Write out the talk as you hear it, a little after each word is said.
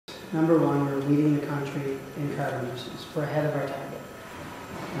Number one, we're leading the country in carbon emissions. We're ahead of our target.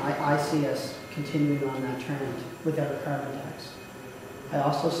 And I see us continuing on that trend without a carbon tax. I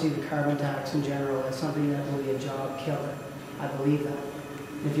also see the carbon tax in general as something that will be a job killer. I believe that.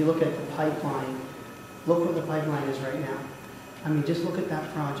 And if you look at the pipeline, look what the pipeline is right now. I mean, just look at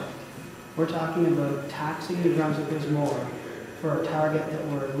that project. We're talking about taxing New Brunswickers more for a target that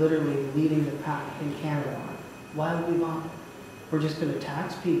we're literally leading the pack in Canada on. Why would we bother? We're just going to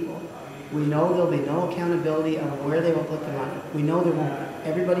tax people. We know there'll be no accountability on where they will put the money. We know there won't be.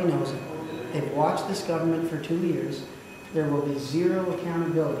 Everybody knows it. They've watched this government for 2 years. There will be zero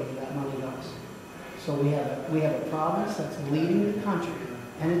accountability where that money goes. So we have a province that's leading the country,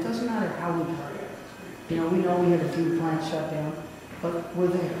 and it doesn't matter how we got it. You know we had a few plants shut down, but we're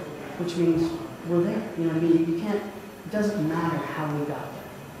there, which means we're there. You know what I mean? You can't. It doesn't matter how we got there.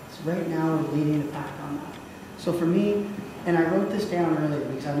 So right now we're leading the pack on that. So for me, and I wrote this down earlier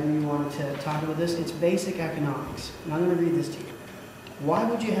because I knew you wanted to talk about this. It's basic economics, and I'm going to read this to you. Why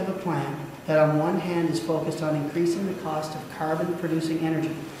would you have a plan that on one hand is focused on increasing the cost of carbon-producing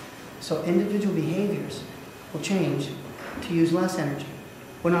energy, so individual behaviors will change to use less energy,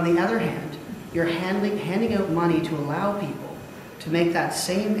 when on the other hand, you're handing out money to allow people to make that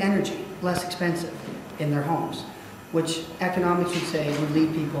same energy less expensive in their homes, which economics would say would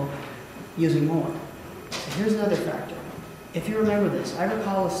lead people using more. So here's another factor. If you remember this, I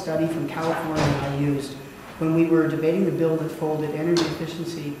recall a study from California I used when we were debating the bill that folded energy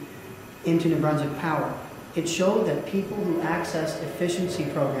efficiency into New Brunswick Power. It showed that people who accessed efficiency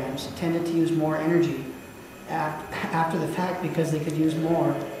programs tended to use more energy after the fact because they could use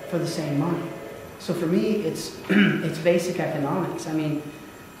more for the same money. So for me, it's it's basic economics. I mean,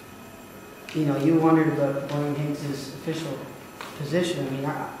 you know, you wondered about William Higgs's official position. I mean,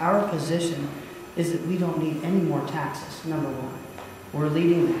 our position is that we don't need any more taxes, number one. We're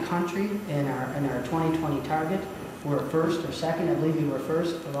leading the country in our 2020 target. We're first or second. I believe we were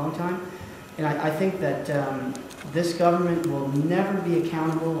first for a long time. And I think that this government will never be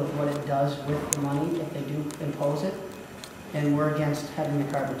accountable with what it does with the money if they do impose it. And we're against having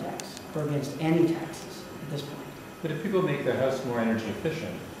a carbon tax. We're against any taxes at this point. But if people make their house more energy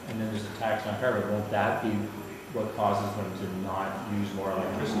efficient and then there's a tax on carbon, won't that be what causes them to not use more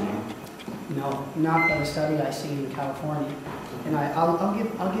electricity? No, not by the study I see in California. And I'll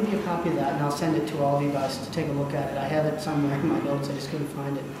give you a copy of that, and I'll send it to all of you guys to take a look at it. I have it somewhere in my notes. I just couldn't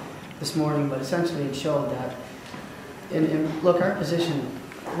find it this morning, but essentially it showed that. And look, our position,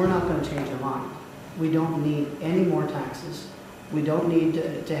 we're not going to change our mind. We don't need any more taxes. We don't need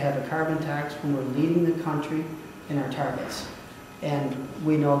to have a carbon tax when we're leading the country in our targets. And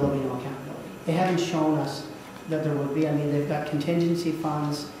we know there'll be no accountability. They haven't shown us that there would be. I mean, they've got contingency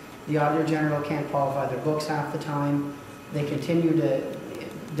funds. The Auditor General can't qualify their books half the time. They continue to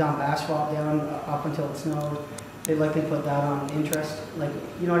dump asphalt down up until it snowed. They likely put that on interest. Like,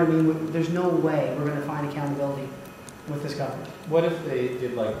 you know what I mean? There's no way we're going to find accountability with this government. What if they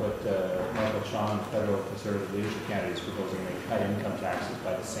did like what Michael Chong, federal conservative leadership candidate, is proposing? They cut income taxes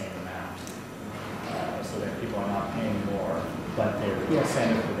by the same amount, so that people are not paying more, but there's an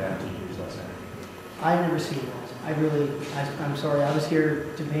incentive for them to use less energy. I've never seen that. I'm sorry, I was here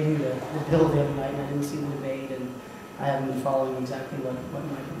debating the bill the other night and I didn't see the debate, and I haven't been following exactly what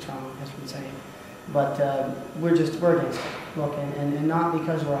Michael Chong has been saying. But we're against it. Look, and not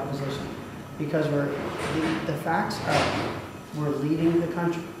because we're opposition, because the facts are we're leading the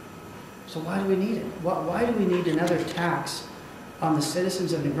country. So why do we need it? Why do we need another tax on the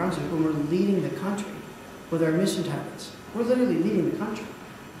citizens of New Brunswick when we're leading the country with our emission targets? We're literally leading the country.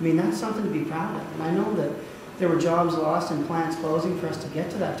 I mean, that's something to be proud of. And I know that there were jobs lost and plants closing for us to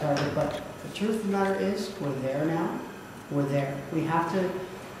get to that target, but the truth of the matter is we're there now. We're there. We have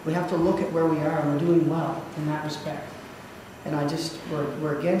to look at where we are, and we're doing well in that respect. And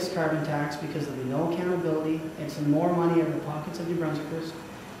we're against carbon tax because there'll be no accountability and some more money out of the pockets of New Brunswickers.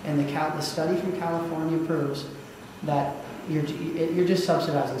 And the study from California proves that you're just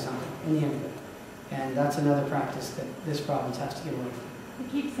subsidizing something in the end of it. And that's another practice that this province has to get away from.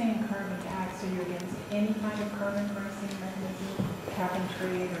 You keep saying carbon tax, so you're against any kind of carbon pricing mechanism, cap and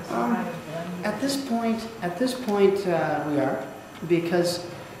trade, or some kind of blend? At this point, we are, because,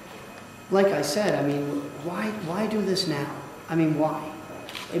 like I said, I mean, why do this now? I mean, why?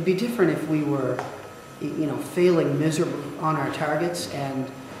 It'd be different if we were, you know, failing miserably on our targets, and,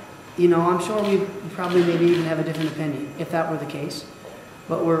 you know, I'm sure we probably maybe even have a different opinion if that were the case.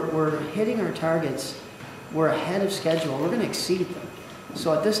 But we're hitting our targets. We're ahead of schedule. We're going to exceed them.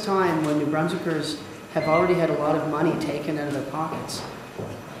 So at this time, when New Brunswickers have already had a lot of money taken out of their pockets,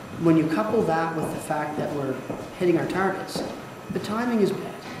 when you couple that with the fact that we're hitting our targets, the timing is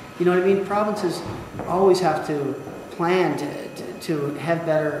bad. You know what I mean? Provinces always have to plan to have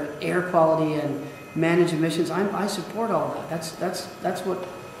better air quality and manage emissions. I support all of that. That's what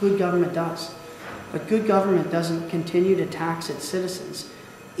good government does. But good government doesn't continue to tax its citizens,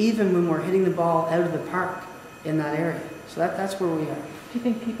 even when we're hitting the ball out of the park in that area. So that's where we are. Do you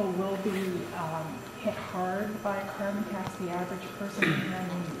think people will be hit hard by a carbon tax, the average person, and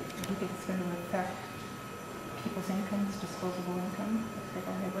do you think it's going to affect people's incomes, disposable income, if they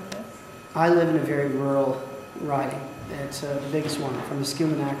go ahead with this? I live in a very rural riding. It's the biggest one, from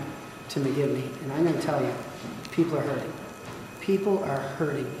Escuminac to McGibney. And I'm going to tell you, people are hurting. People are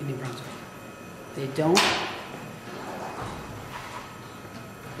hurting in New Brunswick. They don't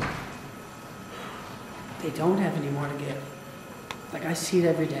have any more to give. Like, I see it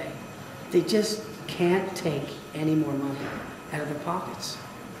every day. They just can't take any more money out of their pockets.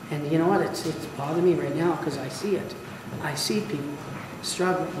 And you know what? It's bothering me right now because I see it. I see people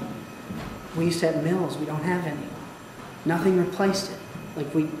struggling. We used to have mills. We don't have any. Nothing replaced it.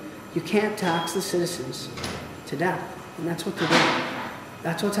 Like, you can't tax the citizens to death. And that's what they're doing.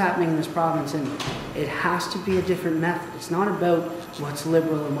 That's what's happening in this province. And it has to be a different method. It's not about what's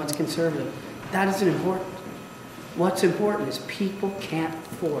liberal and what's conservative. That isn't important. What's important is people can't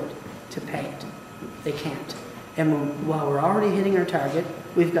afford to pay it. They can't. And while we're already hitting our target,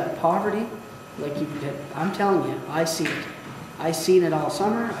 we've got poverty. Like I'm telling you, I see it. I've seen it all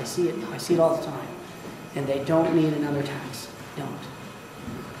summer. I see it all the time. And they don't need another tax.